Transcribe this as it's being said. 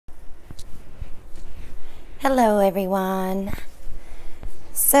Hello everyone.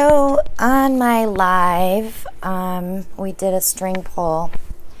 So on my live, we did a string pull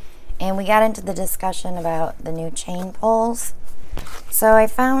and we got into the discussion about the new chain pulls. So I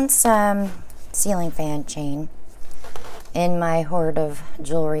found some ceiling fan chain in my hoard of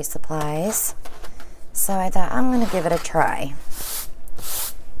jewelry supplies. So I thought I'm going to give it a try.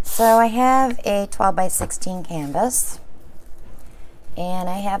 So I have a 12 by 16 canvas and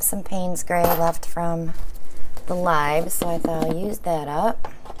I have some Payne's gray left from the live, so I thought I'll use that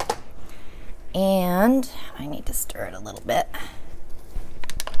up. And I need to stir it a little bit.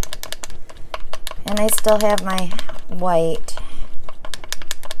 And I still have my white,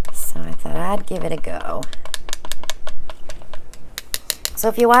 so I thought I'd give it a go. So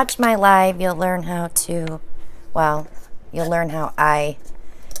if you watch my live, you'll learn how to, well, you'll learn how I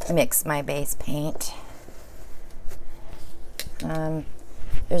mix my base paint.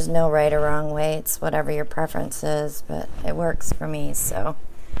 There's no right or wrong way. It's whatever your preference is, but it works for me, so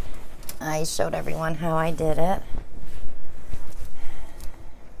I showed everyone how I did it.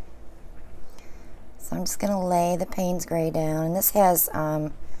 So I'm just going to lay the Payne's gray down, and this has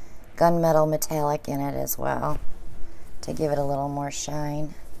gunmetal metallic in it as well to give it a little more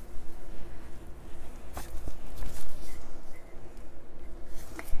shine.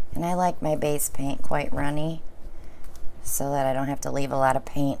 And I like my base paint quite runny, so that I don't have to leave a lot of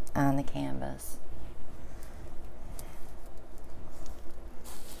paint on the canvas.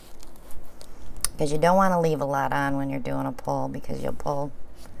 Because you don't want to leave a lot on when you're doing a pull, because you'll pull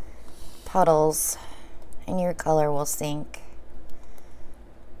puddles and your color will sink.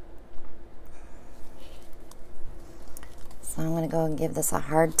 So I'm going to go and give this a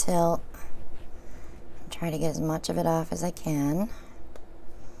hard tilt and try to get as much of it off as I can.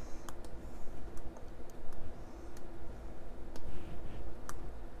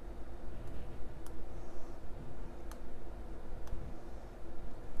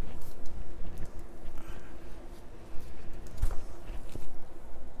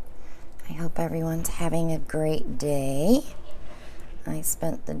 I hope everyone's having a great day. I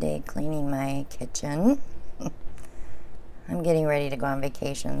spent the day cleaning my kitchen. I'm getting ready to go on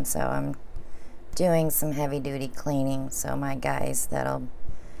vacation, so I'm doing some heavy-duty cleaning, so my guys that'll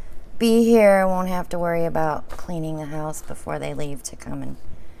be here won't have to worry about cleaning the house before they leave to come and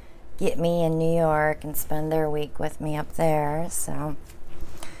get me in New York and spend their week with me up there. So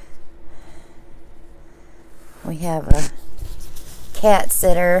we have a cat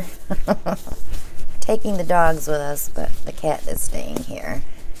sitter taking the dogs with us, but the cat is staying here.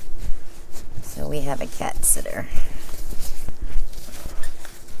 So we have a cat sitter.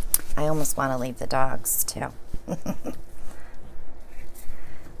 I almost want to leave the dogs too. So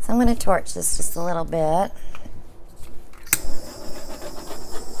I'm going to torch this just a little bit.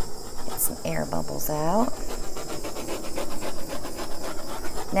 Get some air bubbles out.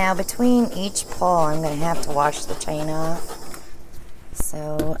 Now between each pull I'm going to have to wash the chain off.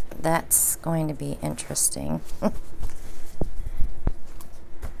 So that's going to be interesting.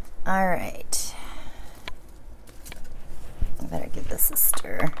 Alright. I better give this a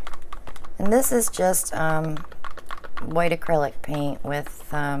stir. And this is just white acrylic paint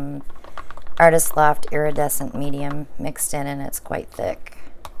with Artist Loft iridescent medium mixed in, and it's quite thick.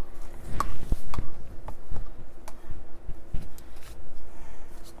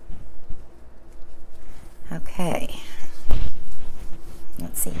 Okay.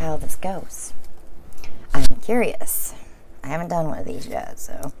 Let's see how this goes. I'm curious. I haven't done one of these yet,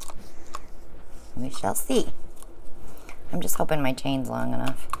 so we shall see. I'm just hoping my chain's long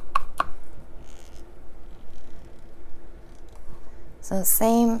enough. So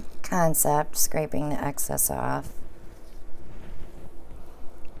same concept, scraping the excess off.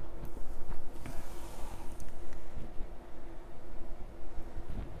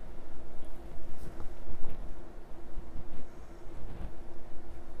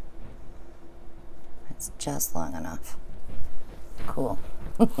 It's just long enough. Cool.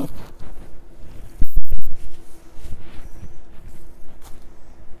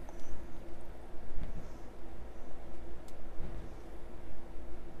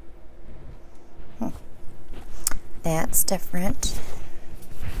 That's different.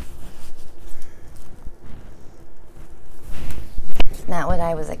 Not what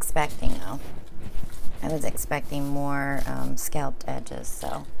I was expecting though. I was expecting more scalped edges,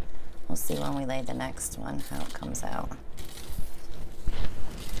 so we'll see when we lay the next one how it comes out.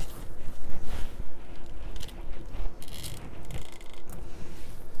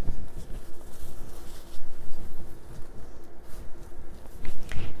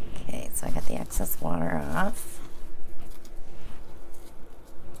 Okay, so I got the excess water off.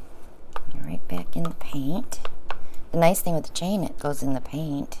 back in the paint. The nice thing with the chain, it goes in the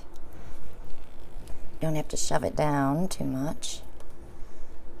paint. You don't have to shove it down too much.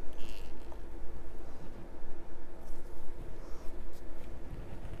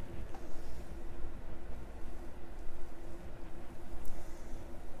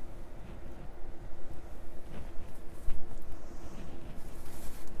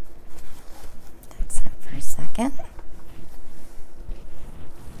 That's it for a second.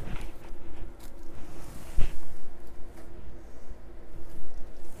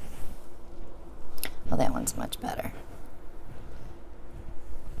 Well, that one's much better.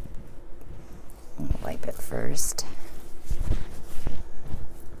 I'm gonna wipe it first.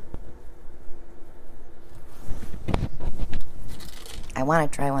 I want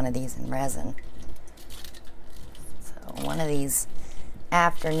to try one of these in resin. So one of these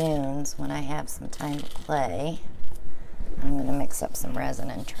afternoons when I have some time to play, I'm going to mix up some resin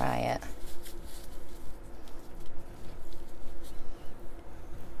and try it.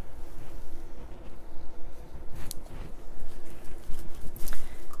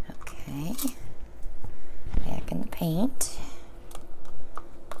 Okay, back in the paint.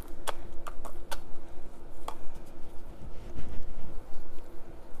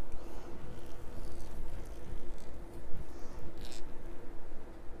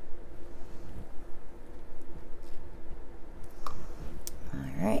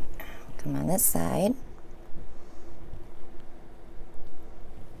 All right, come on this side.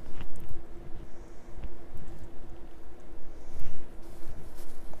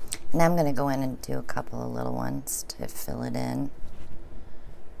 And I'm going to go in and do a couple of little ones to fill it in.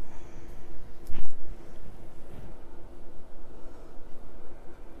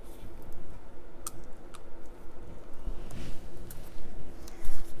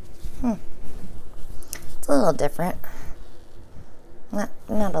 It's a little different.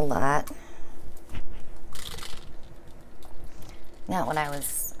 Not a lot. Not what I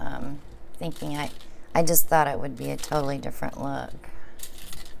was thinking. I just thought it would be a totally different look.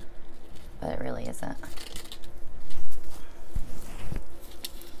 But it really isn't.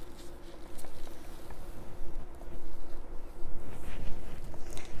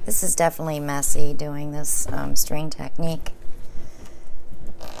 This is definitely messy doing this string technique.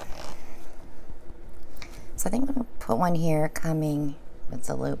 So I think I'm going to put one here coming with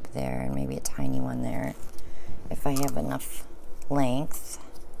the loop there and maybe a tiny one there if I have enough length.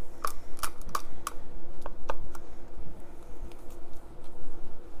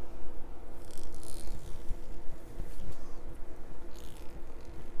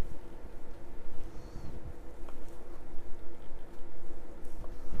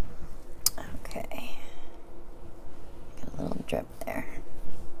 Okay, got a little drip there.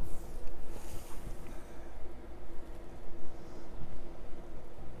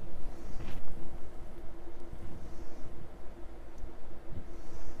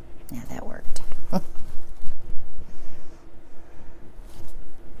 Yeah, that worked.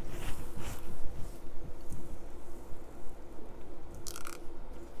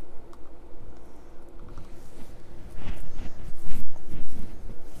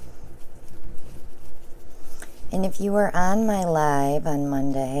 And if you were on my live on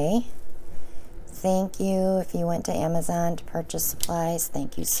Monday, thank you. If you went to Amazon to purchase supplies,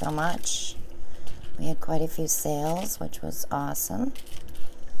 thank you so much. We had quite a few sales, which was awesome.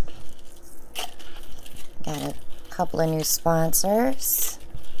 Got a couple of new sponsors.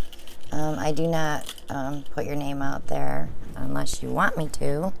 I do not put your name out there unless you want me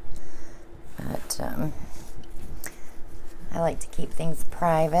to, but I like to keep things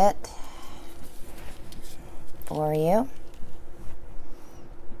private for you.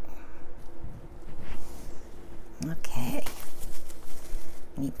 Okay,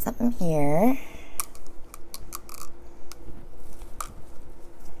 need something here.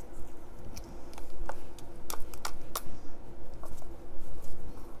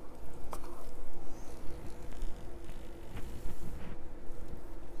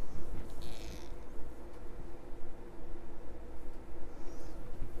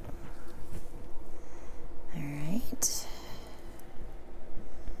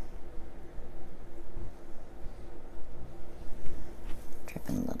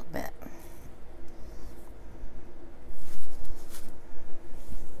 Dripping a little bit.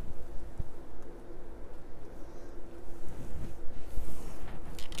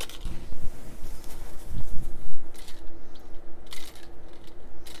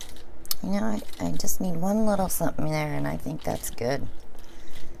 You know, I just need one little something there, and I think that's good.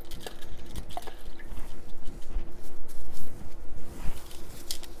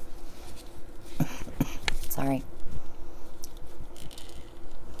 Sorry.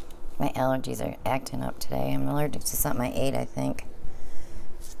 My allergies are acting up today. I'm allergic to something I ate, I think.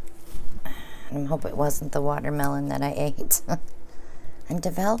 I hope it wasn't the watermelon that I ate. I'm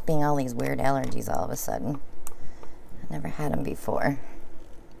developing all these weird allergies all of a sudden. I never had them before.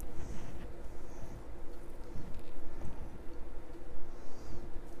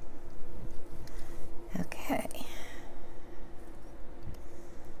 Okay.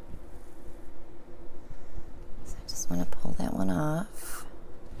 So I just want to pull that one off.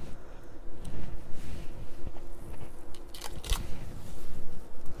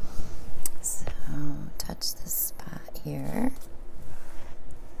 So touch this spot here.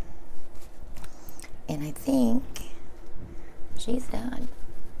 And I think she's done.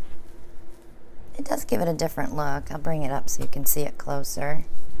 It does give it a different look. I'll bring it up so you can see it closer.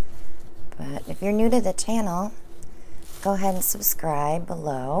 But if you're new to the channel, go ahead and subscribe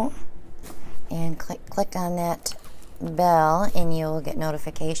below and click on that bell and you'll get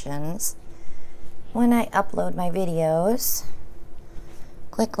notifications when I upload my videos.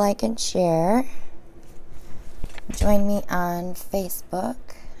 Click like and share. Join me on Facebook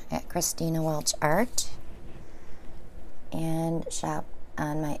at Christina Welch Art, and shop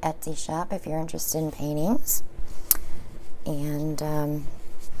on my Etsy shop if you're interested in paintings. And I'm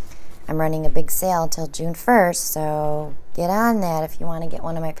running a big sale till June 1st, so get on that if you want to get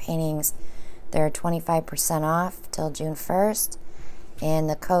one of my paintings. They're 25% off till June 1st, and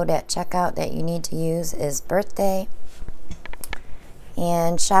the code at checkout that you need to use is birthday.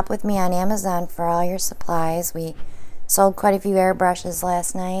 And shop with me on Amazon for all your supplies. We sold quite a few airbrushes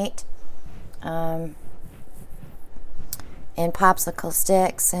last night, and popsicle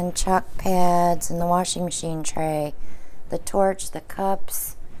sticks and chalk pads and the washing machine tray, the torch, the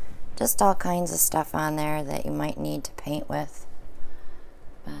cups, just all kinds of stuff on there that you might need to paint with.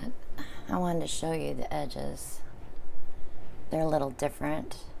 But I wanted to show you the edges. They're a little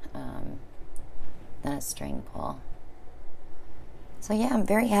different than a string pull. So yeah, I'm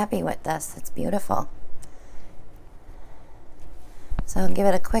very happy with this. It's beautiful. So I'll give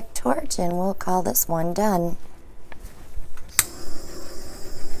it a quick torch and we'll call this one done.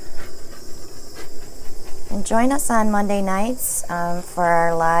 And join us on Monday nights for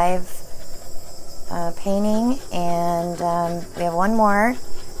our live painting. And we have one more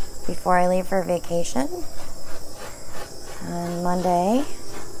before I leave for vacation on Monday.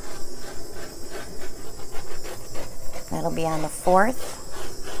 That'll be on the 4th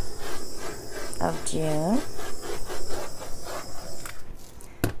of June.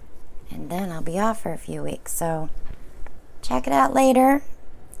 And then I'll be off for a few weeks. So check it out later.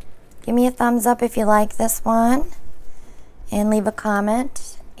 Give me a thumbs up if you like this one. And leave a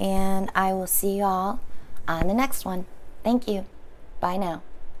comment. And I will see you all on the next one. Thank you. Bye now.